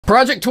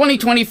Project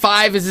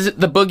 2025, is it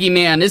the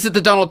boogeyman? Is it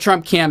the Donald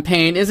Trump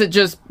campaign? Is it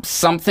just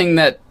something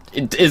that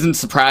it isn't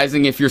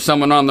surprising if you're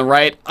someone on the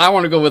right? I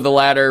want to go with the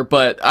latter,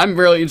 but I'm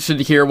really interested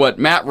to hear what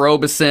Matt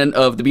Robison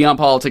of the Beyond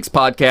Politics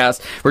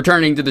podcast,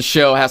 returning to the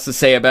show, has to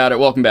say about it.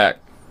 Welcome back.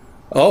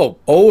 Oh,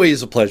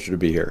 always a pleasure to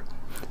be here.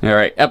 All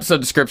right.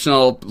 Episode description,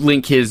 I'll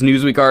link his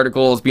Newsweek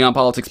articles, Beyond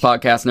Politics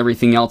podcast, and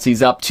everything else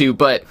he's up to.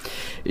 But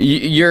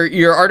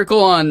your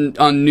article on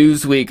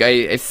Newsweek,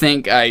 I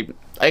think I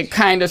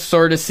kind of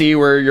sort of see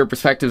where your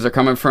perspectives are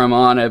coming from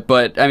on it,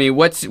 but I mean,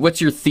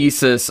 what's your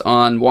thesis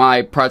on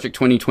why Project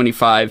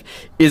 2025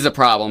 is a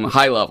problem,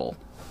 high level?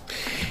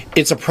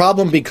 It's a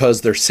problem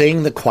because they're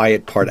saying the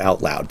quiet part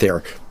out loud.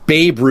 They're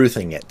Babe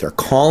Ruthing it. They're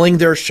calling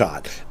their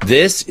shot.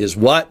 This is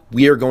what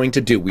we are going to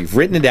do. We've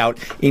written it out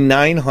in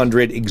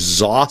 900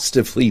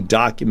 exhaustively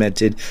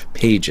documented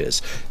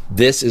pages.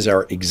 This is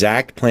our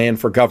exact plan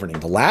for governing.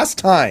 The last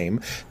time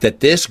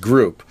that this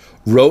group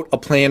wrote a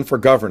plan for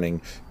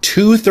governing,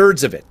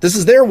 2/3 of it, this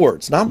is their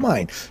words, not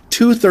mine,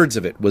 2/3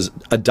 of it was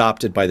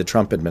adopted by the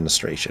Trump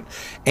administration.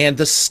 And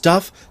the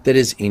stuff that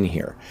is in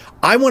here,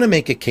 I want to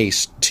make a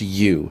case to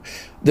you.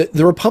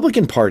 The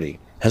Republican Party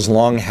has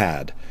long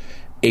had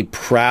a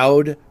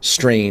proud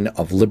strain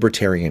of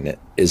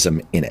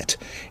libertarianism in it,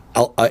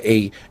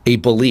 a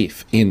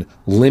belief in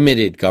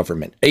limited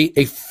government,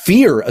 a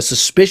fear, a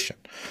suspicion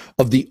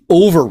of the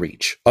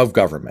overreach of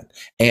government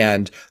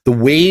and the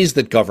ways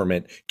that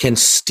government can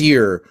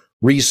steer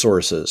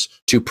resources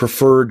to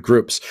preferred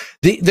groups.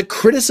 The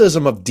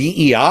criticism of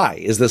DEI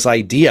is this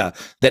idea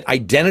that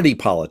identity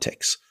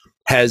politics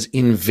has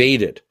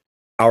invaded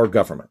our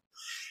government.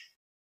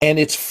 And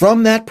it's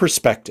from that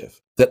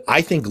perspective that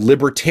I think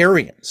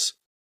libertarians,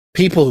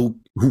 people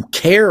who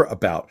care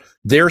about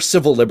their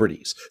civil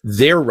liberties,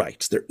 their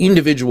rights, their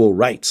individual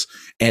rights,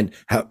 and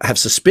have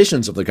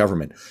suspicions of the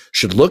government,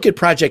 should look at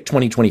Project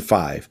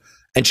 2025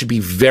 and should be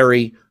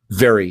very,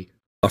 very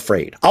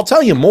afraid. I'll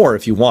tell you more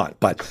if you want,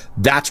 but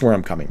that's where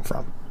I'm coming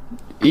from.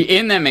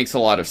 And that makes a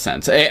lot of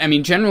sense. I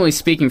mean, generally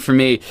speaking, for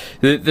me,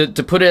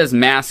 to put it as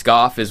mask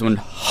off is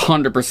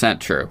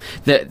 100% true.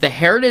 The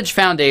Heritage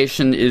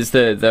Foundation is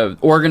the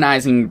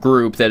organizing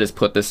group that has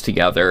put this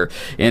together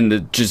in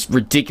the just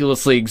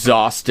ridiculously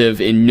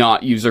exhaustive and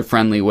not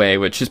user-friendly way,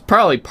 which is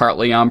probably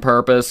partly on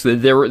purpose.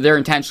 They're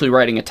intentionally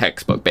writing a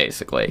textbook,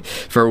 basically,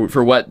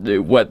 for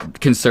what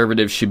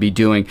conservatives should be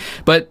doing.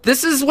 But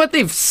this is what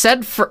they've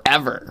said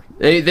forever.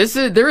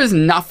 There is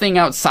nothing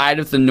outside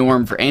of the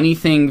norm for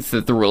anything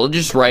that the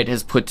religious right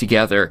has put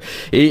together.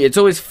 It's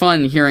always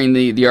fun hearing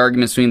the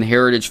arguments between the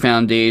Heritage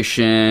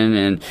Foundation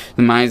and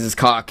the Mises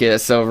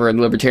Caucus over in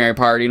the Libertarian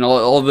Party and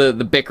all the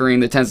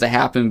bickering that tends to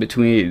happen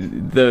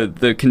between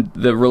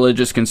the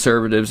religious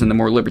conservatives and the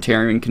more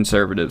libertarian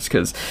conservatives,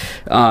 because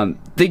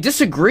they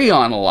disagree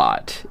on a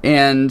lot.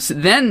 And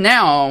then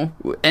now,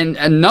 and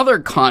another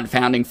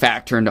confounding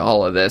factor into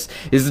all of this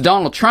is the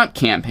Donald Trump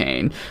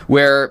campaign,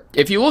 where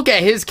if you look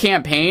at his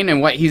campaign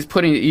and what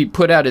he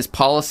put out his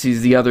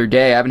policies the other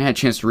day, I haven't had a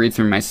chance to read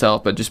through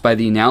myself, but just by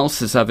the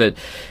analysis of it,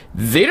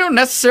 they don't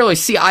necessarily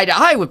see eye to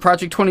eye with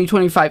Project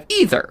 2025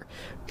 either.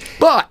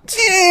 But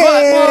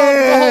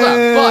hold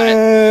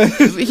on.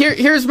 But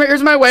here's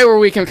my way where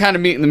we can kind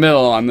of meet in the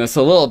middle on this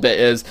a little bit.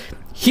 Is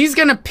he's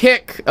going to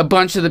pick a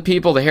bunch of the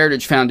people the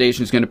Heritage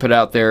Foundation is going to put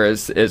out there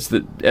as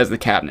the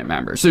cabinet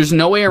members. There's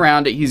no way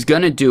around it. He's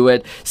going to do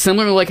it.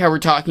 Similar to like how we're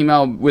talking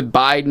about with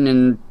Biden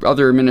and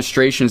other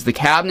administrations, the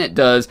cabinet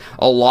does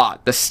a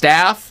lot. The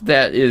staff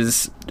that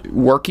is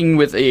working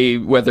with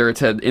whether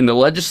it's in the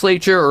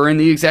legislature or in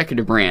the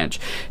executive branch,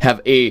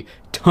 have a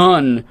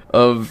ton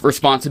of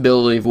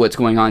responsibility of what's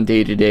going on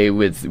day to day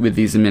with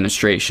these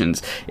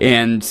administrations.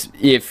 And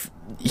if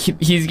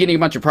he's getting a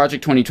bunch of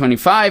Project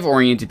 2025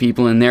 oriented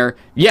people in there,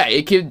 yeah,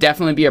 it could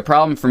definitely be a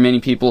problem for many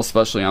people,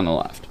 especially on the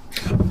left.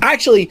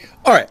 Actually,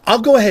 all right, I'll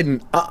go ahead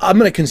and I'm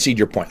going to concede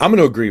your point. I'm going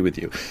to agree with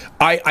you.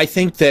 I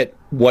think that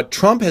what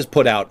Trump has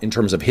put out in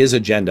terms of his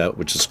agenda,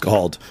 which is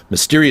called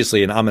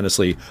mysteriously and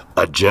ominously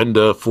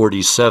Agenda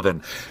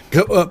 47,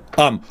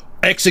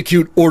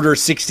 execute Order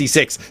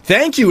 66.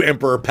 Thank you,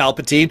 Emperor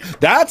Palpatine.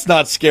 That's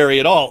not scary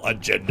at all.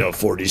 Agenda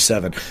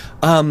 47.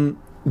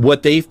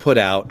 What they've put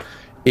out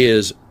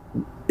is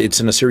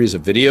it's in a series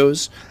of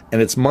videos,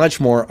 and it's much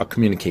more a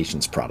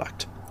communications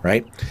product,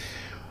 right?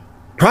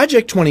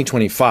 Project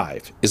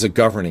 2025 is a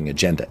governing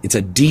agenda. It's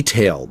a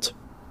detailed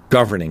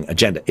governing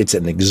agenda. It's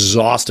an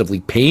exhaustively,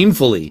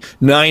 painfully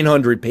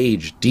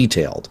 900-page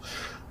detailed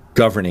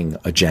governing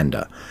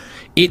agenda.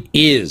 It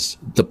is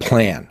the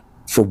plan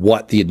for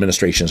what the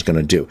administration is going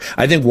to do.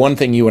 I think one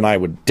thing you and I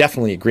would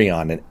definitely agree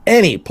on, and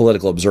any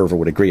political observer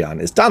would agree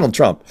on, is Donald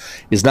Trump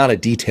is not a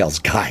details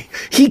guy.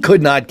 He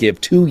could not give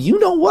two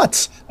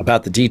you-know-whats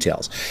about the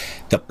details.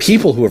 The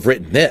people who have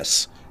written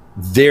this,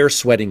 they're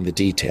sweating the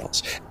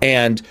details.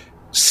 And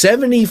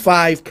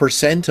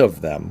 75%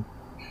 of them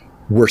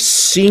were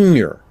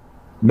senior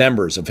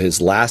members of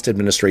his last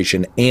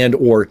administration and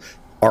or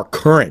are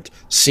current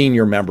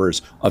senior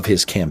members of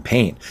his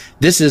campaign.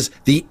 This is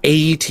the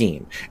A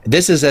team.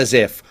 This is as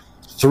if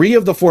 3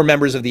 of the 4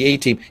 members of the A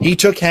team, he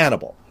took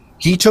Hannibal.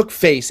 He took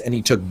face and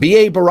he took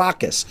B.A.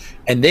 Baracus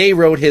and they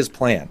wrote his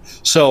plan.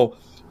 So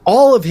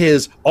all of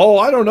his,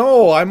 I don't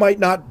know, I might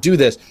not do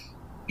this.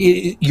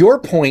 Your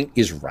point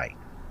is right.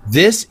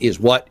 This is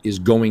what is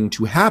going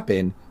to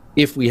happen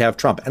if we have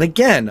Trump. And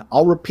again,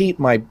 I'll repeat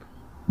my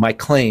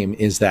claim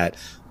is that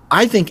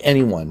I think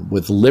anyone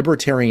with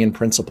libertarian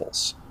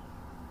principles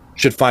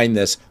should find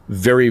this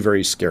very,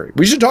 very scary.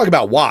 We should talk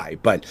about why,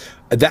 but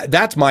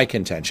that's my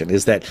contention,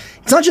 is that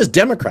it's not just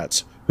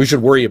Democrats who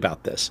should worry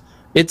about this.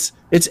 It's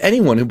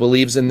anyone who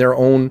believes in their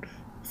own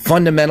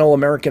fundamental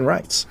American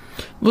rights.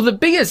 Well, the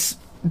biggest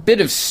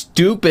bit of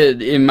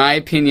stupid, in my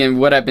opinion,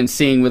 what I've been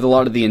seeing with a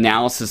lot of the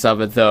analysis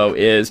of it, though,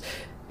 is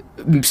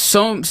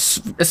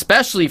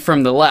especially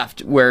from the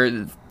left,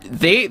 where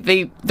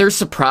they're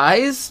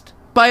surprised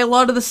by a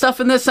lot of the stuff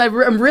in this.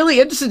 I'm really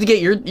interested to get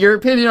your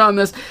opinion on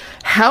this.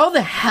 How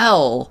the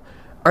hell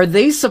are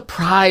they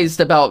surprised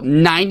about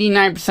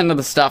 99% of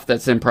the stuff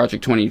that's in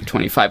Project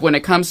 2025 when it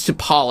comes to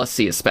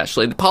policy,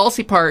 especially? The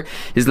policy part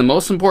is the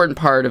most important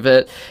part of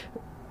it.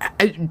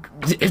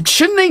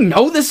 Shouldn't they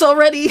know this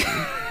already?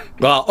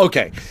 Well,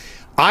 okay.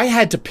 I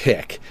had to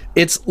pick.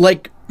 It's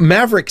like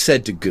Maverick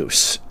said to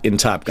Goose in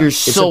Top Gun. You're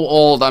so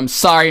old. I'm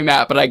sorry,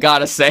 Matt, but I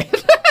gotta say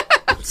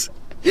it.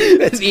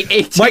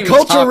 My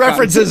cultural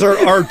references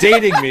are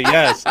dating me,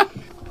 yes.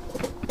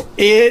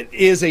 It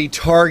is a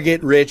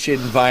target-rich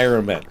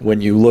environment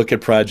when you look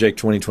at Project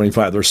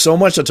 2025. There's so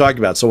much to talk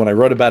about. So when I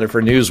wrote about it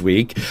for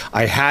Newsweek,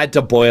 I had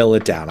to boil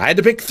it down. I had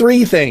to pick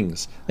 3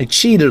 things. I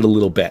cheated a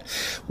little bit.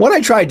 What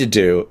I tried to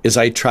do is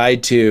I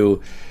tried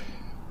to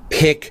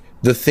pick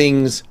the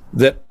things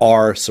that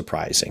are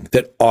surprising,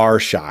 that are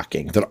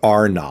shocking, that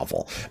are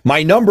novel.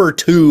 My number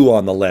 2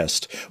 on the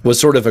list was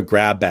sort of a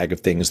grab bag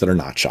of things that are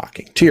not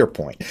shocking, to your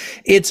point.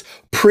 It's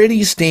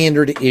pretty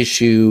standard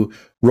issue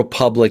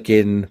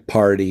Republican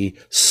Party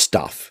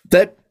stuff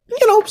that,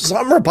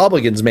 some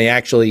Republicans may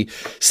actually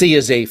see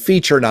as a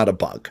feature, not a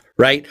bug,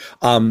 right?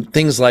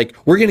 Things like,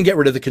 we're going to get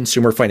rid of the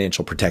Consumer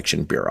Financial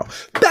Protection Bureau.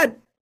 That,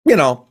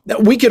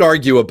 we could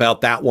argue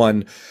about that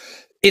one.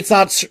 It's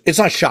not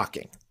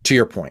shocking, to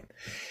your point.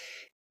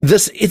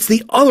 It's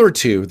the other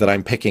 2 that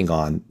I'm picking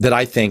on that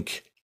I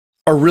think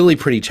are really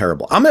pretty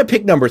terrible. I'm going to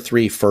pick number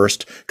 3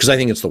 first because I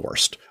think it's the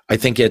worst. I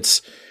think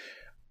it's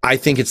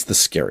the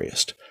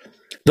scariest.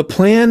 The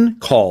plan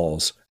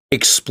calls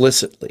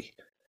explicitly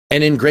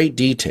and in great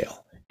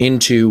detail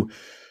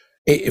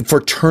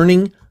for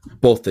turning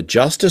both the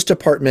Justice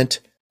Department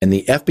and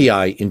the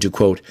FBI into,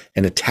 quote,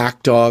 an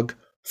attack dog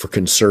for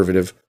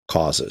conservative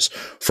causes,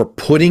 for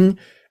putting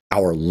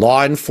our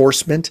law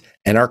enforcement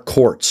and our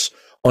courts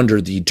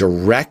under the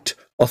direct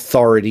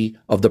authority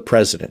of the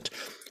president,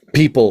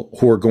 people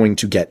who are going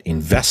to get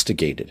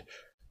investigated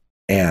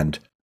and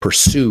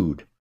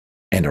pursued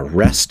and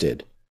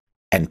arrested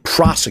and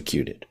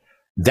prosecuted.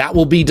 That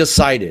will be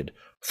decided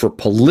for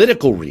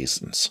political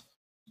reasons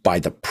by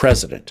the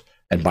president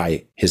and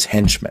by his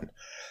henchmen.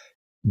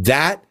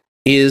 That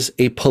is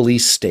a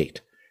police state.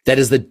 That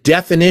is the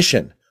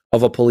definition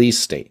of a police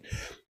state.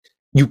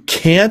 You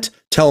can't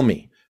tell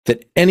me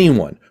that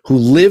anyone who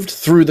lived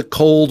through the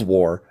Cold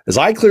War, as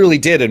I clearly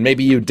did, and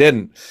maybe you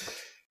didn't,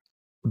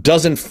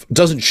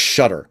 doesn't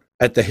shudder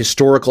at the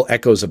historical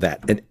echoes of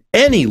that. And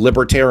any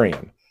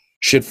libertarian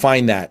should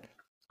find that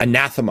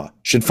anathema,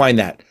 should find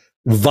that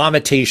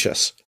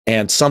vomitatious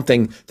and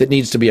something that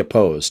needs to be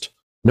opposed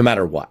no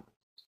matter what.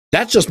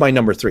 That's just my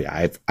number 3.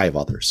 I have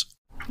others.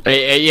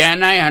 Yeah,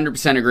 and I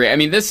 100% agree. I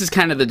mean, this is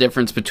kind of the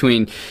difference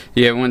between,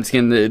 once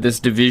again, this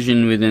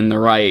division within the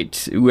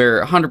right,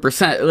 where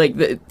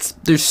 100%,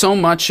 there's so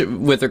much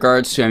with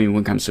regards to, when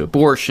it comes to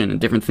abortion and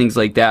different things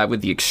like that,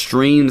 with the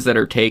extremes that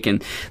are taken,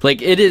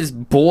 it is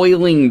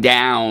boiling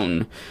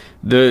down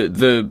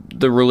the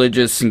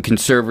religious and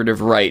conservative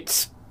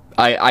rights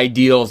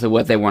ideals of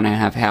what they want to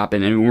have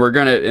happen, and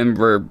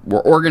we're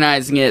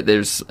organizing it.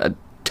 There's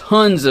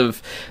tons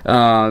of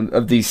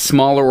these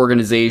smaller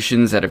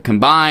organizations that have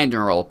combined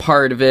and are all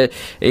part of it,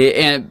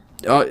 and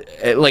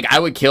I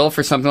would kill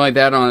for something like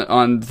that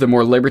on the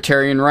more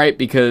libertarian right,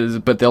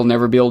 but they'll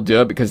never be able to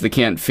do it because they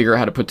can't figure out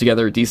how to put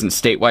together a decent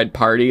statewide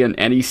party in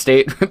any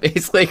state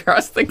basically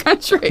across the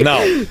country. No,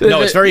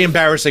 it's very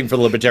embarrassing for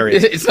the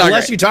libertarians. It's not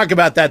Unless you talk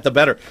about that, the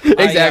better.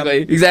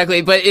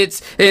 Exactly. But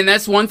and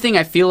that's one thing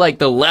I feel like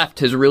the left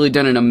has really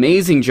done an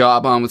amazing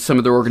job on with some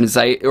of their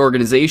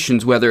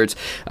organizations, whether it's,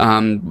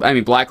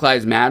 Black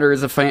Lives Matter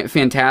is a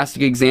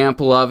fantastic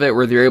example of it,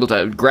 where they're able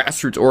to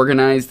grassroots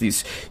organize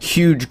these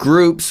huge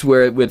groups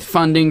with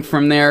funding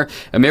from there.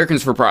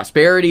 Americans for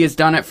Prosperity has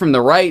done it from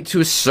the right to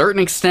a certain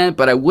extent,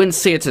 but I wouldn't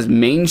say it's as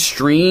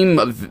mainstream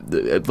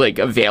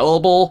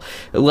available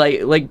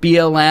like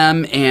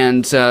BLM,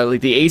 and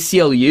the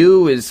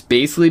ACLU has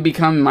basically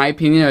become, in my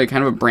opinion, a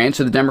kind of a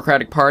branch of the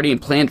Democratic Party,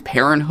 and Planned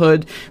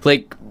Parenthood.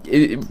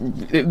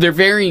 They're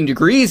varying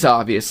degrees,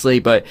 obviously,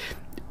 but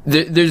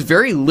there's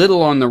very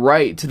little on the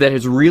right that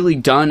has really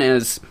done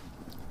as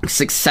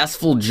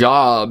successful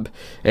job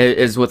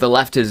is what the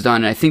left has done.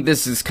 And I think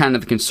this is kind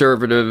of the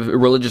conservative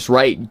religious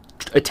right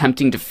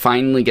attempting to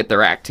finally get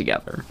their act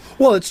together.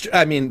 Well,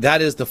 that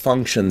is the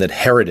function that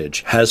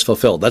Heritage has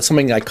fulfilled. That's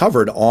something I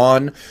covered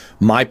on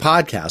my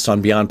podcast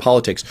on Beyond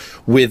Politics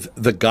with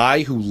the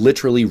guy who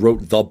literally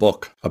wrote the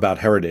book about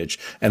Heritage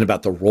and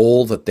about the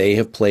role that they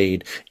have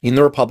played in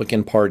the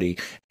Republican Party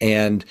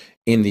and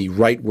in the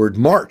rightward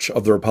march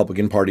of the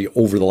Republican Party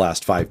over the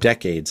last 5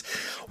 decades.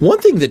 One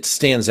thing that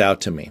stands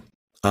out to me,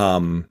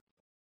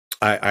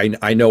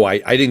 I know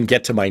I didn't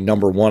get to my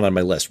number one on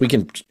my list. We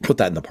can put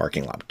that in the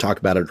parking lot, talk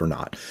about it or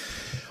not.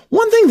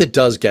 One thing that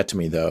does get to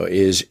me, though,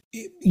 is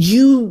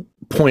you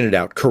pointed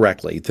out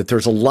correctly that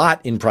there's a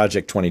lot in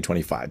Project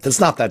 2025. That's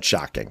not that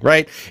shocking,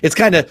 right? It's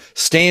kind of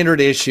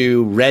standard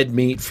issue, red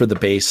meat for the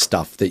base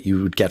stuff that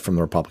you would get from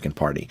the Republican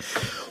Party.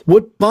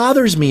 What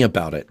bothers me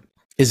about it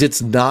is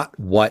it's not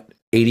what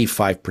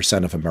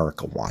 85% of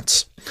America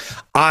wants.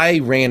 I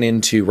ran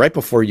into, right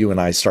before you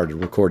and I started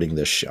recording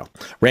this show,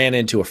 ran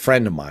into a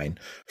friend of mine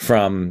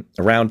from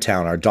around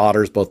town. Our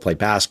daughters both play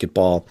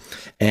basketball,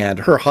 and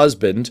her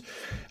husband,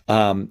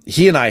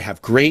 he and I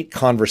have great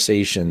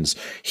conversations.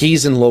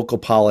 He's in local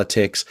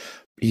politics.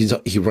 He's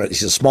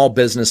a small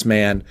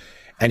businessman,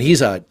 and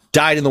he's a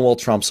dyed-in-the-wool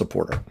Trump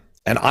supporter,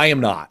 and I am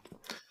not.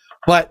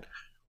 But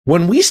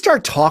when we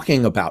start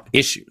talking about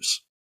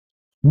issues,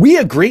 we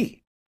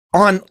agree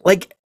on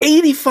like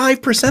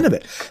 85% of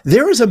it.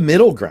 There is a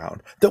middle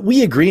ground that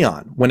we agree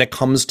on when it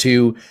comes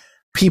to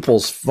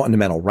people's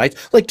fundamental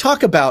rights. Like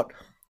talk about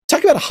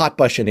a hot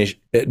button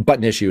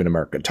issue in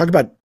America. Talk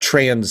about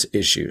trans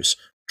issues,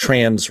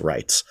 trans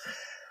rights.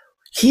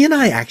 He and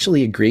I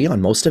actually agree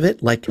on most of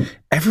it. Like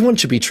everyone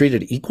should be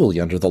treated equally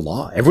under the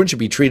law. Everyone should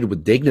be treated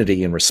with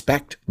dignity and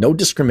respect, no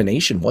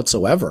discrimination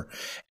whatsoever.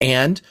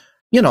 And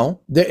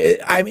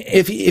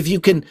if you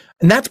can,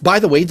 and that's, by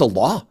the way, the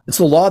law. It's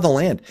the law of the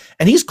land,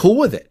 and he's cool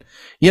with it.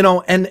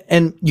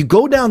 And you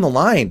go down the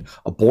line,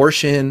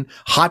 abortion,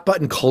 hot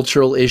button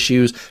cultural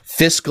issues,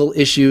 fiscal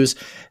issues.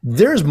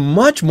 There's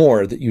much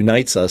more that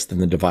unites us than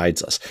that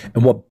divides us.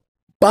 And what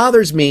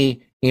bothers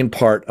me in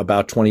part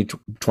about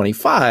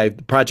 2025,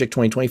 the Project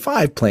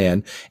 2025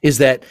 plan, is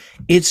that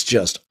it's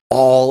just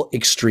all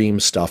extreme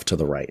stuff to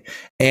the right.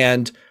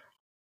 And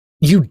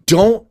you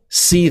don't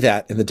see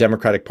that in the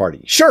Democratic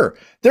Party. Sure,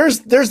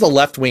 there's the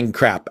left-wing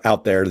crap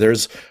out there.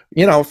 There's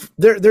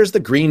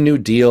the Green New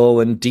Deal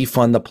and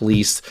defund the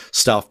police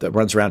stuff that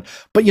runs around.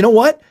 But you know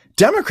what?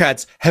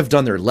 Democrats have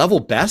done their level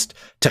best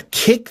to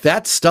kick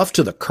that stuff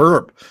to the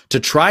curb, to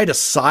try to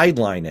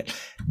sideline it.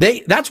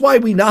 That's why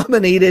we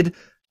nominated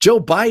Joe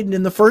Biden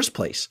in the first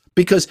place,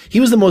 because he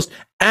was the most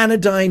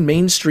anodyne,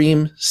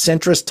 mainstream,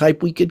 centrist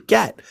type we could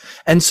get.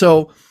 And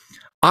so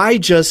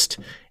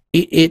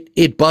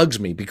it bugs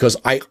me, because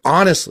I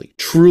honestly,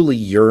 truly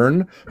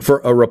yearn for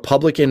a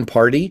Republican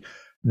Party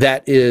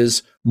that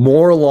is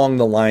more along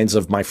the lines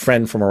of my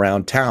friend from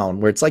around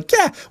town, where it's like,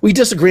 yeah, we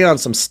disagree on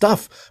some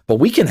stuff, but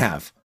we can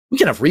have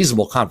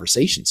reasonable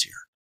conversations here.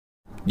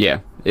 Yeah.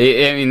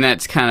 I mean,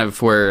 that's kind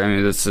of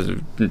where, this is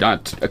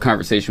not a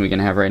conversation we can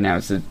have right now.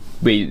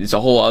 It's a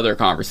whole other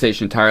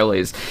conversation entirely.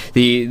 Is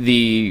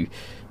the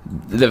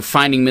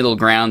finding middle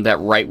ground that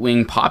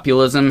right-wing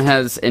populism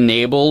has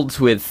enabled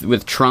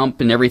with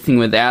Trump and everything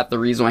with that, the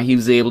reason why he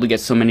was able to get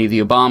so many of the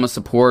Obama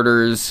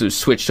supporters who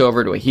switched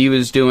over to what he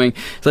was doing.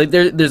 It's like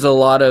there's a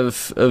lot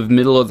of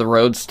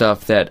middle-of-the-road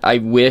stuff that I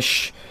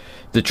wish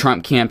the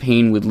Trump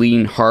campaign would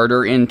lean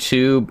harder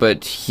into,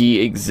 but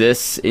he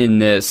exists in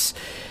this...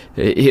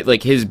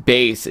 like his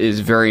base is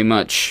very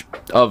much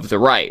of the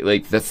right.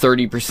 Like the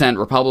 30%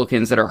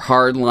 Republicans that are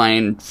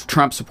hardline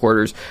Trump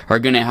supporters are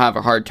going to have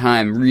a hard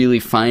time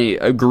really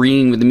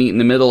agreeing with the meat in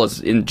the middle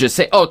and just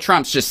say, oh,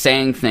 Trump's just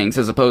saying things,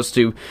 as opposed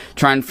to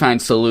trying to find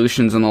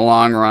solutions in the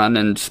long run.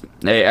 And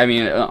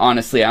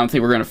honestly, I don't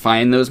think we're going to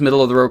find those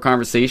middle of the road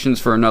conversations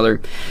for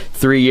another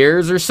 3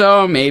 years or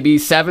so, maybe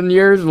 7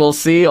 years. We'll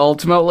see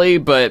ultimately,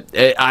 but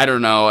I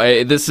don't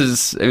know. This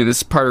is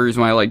part of the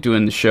reason why I like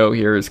doing the show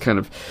here, is kind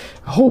of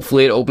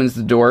hopefully it opens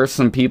the door.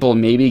 Some people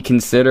maybe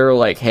consider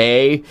like,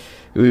 hey,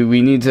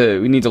 we need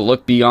to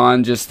look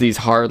beyond just these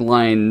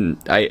hardline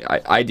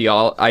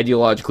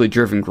ideologically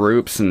driven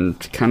groups, and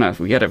kind of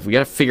we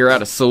gotta figure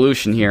out a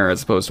solution here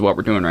as opposed to what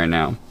we're doing right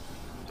now.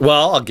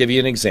 Well, I'll give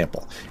you an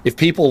example. If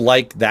people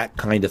like that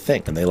kind of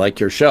thing and they like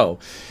your show,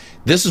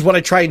 this is what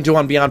I try and do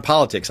on Beyond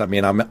Politics. I'm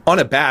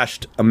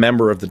unabashed a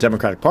member of the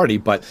Democratic Party,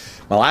 but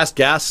my last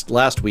guest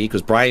last week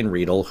was Brian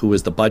Riedel, who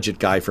is the budget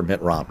guy for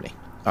Mitt Romney.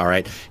 All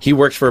right. He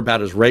works for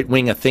about as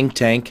right-wing a think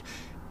tank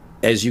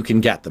as you can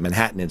get, the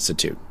Manhattan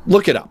Institute.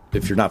 Look it up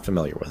if you're not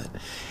familiar with it.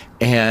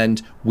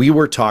 And we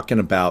were talking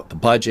about the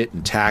budget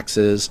and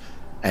taxes.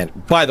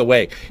 And by the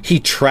way,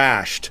 he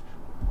trashed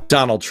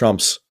Donald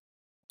Trump's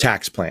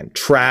tax plan,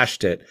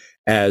 trashed it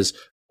as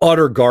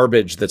utter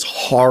garbage that's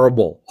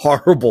horrible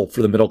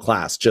for the middle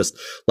class. Just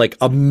like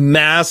a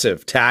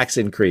massive tax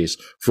increase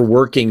for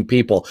working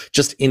people,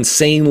 just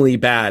insanely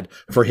bad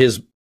for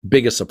his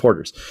biggest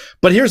supporters.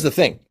 But here's the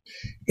thing.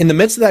 In the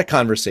midst of that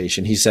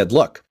conversation, he said,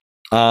 look,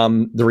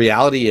 the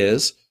reality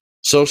is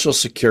Social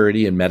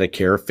Security and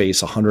Medicare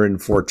face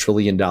 $104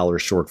 trillion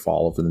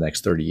shortfall over the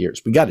next 30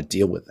 years. We got to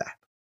deal with that,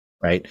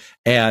 right?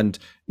 And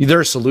there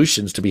are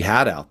solutions to be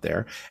had out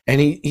there.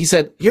 And he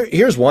said,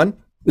 here's one.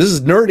 This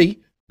is nerdy,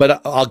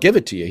 but I'll give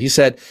it to you. He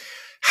said,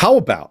 how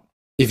about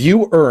if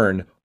you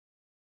earn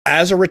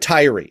as a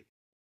retiree,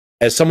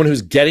 as someone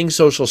who's getting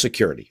Social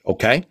Security,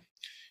 okay?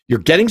 You're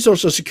getting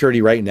Social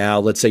Security right now.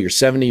 Let's say you're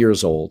 70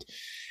 years old,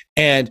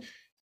 and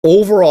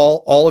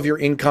overall, all of your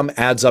income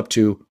adds up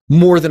to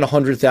more than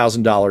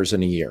 $100,000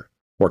 in a year,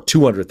 or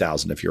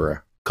 $200,000 if you're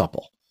a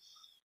couple.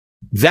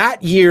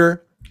 That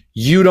year,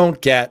 you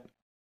don't get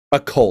a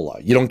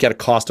COLA. You don't get a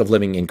cost of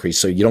living increase,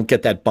 so you don't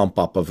get that bump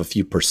up of a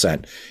few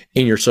percent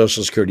in your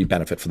Social Security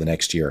benefit for the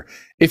next year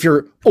if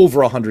you're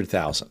over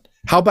 $100,000.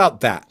 How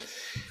about that?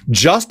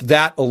 Just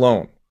that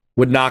alone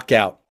would knock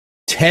out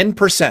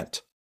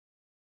 10%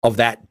 of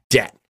that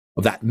debt,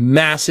 of that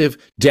massive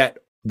debt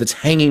that's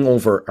hanging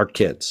over our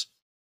kids.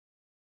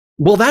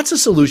 Well, that's a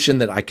solution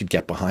that I could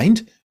get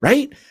behind,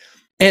 right?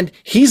 And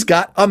he's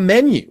got a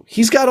menu.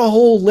 He's got a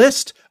whole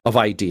list of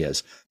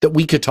ideas that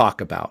we could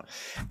talk about.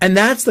 And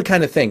that's the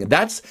kind of thing.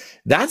 That's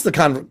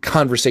the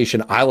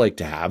conversation I like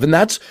to have. And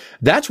that's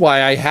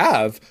why I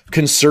have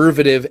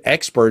conservative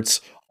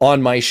experts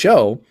on my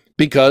show,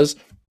 because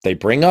they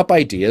bring up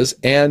ideas,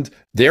 and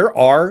there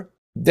are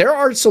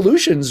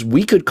solutions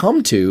we could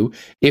come to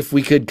if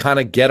we could kind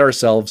of get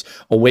ourselves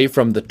away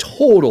from the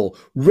total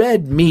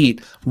red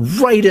meat,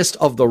 rightest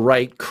of the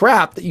right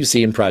crap that you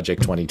see in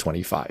Project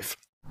 2025.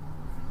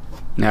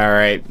 All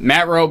right.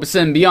 Matt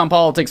Robison, Beyond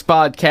Politics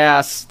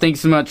podcast. Thanks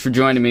so much for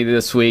joining me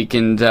this week.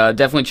 And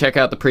definitely check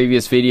out the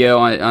previous video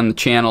on the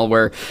channel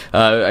where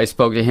I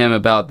spoke to him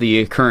about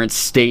the current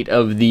state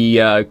of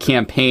the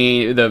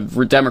campaign, the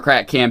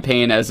Democrat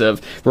campaign as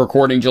of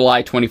recording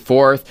July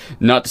 24th.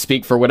 Not to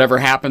speak for whatever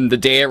happened the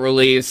day it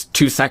released,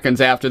 2 seconds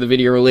after the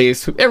video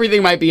release.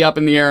 Everything might be up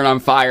in the air and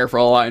on fire for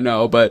all I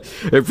know, but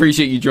I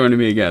appreciate you joining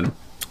me again.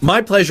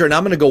 My pleasure, and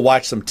I'm going to go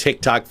watch some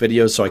TikTok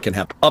videos so I can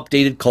have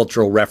updated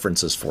cultural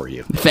references for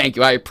you. Thank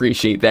you. I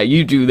appreciate that.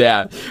 You do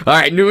that. All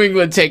right,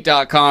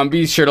 NewEnglandTake.com.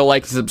 Be sure to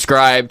like and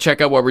subscribe. Check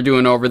out what we're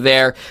doing over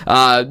there.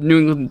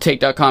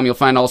 NewEnglandTake.com, you'll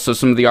find also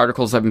some of the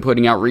articles I've been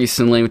putting out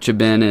recently, which have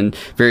been in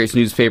various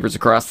newspapers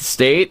across the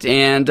state.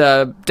 And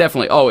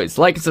definitely, always,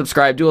 like and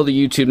subscribe. Do all the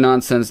YouTube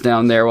nonsense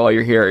down there while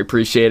you're here. I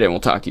appreciate it, and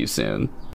we'll talk to you soon.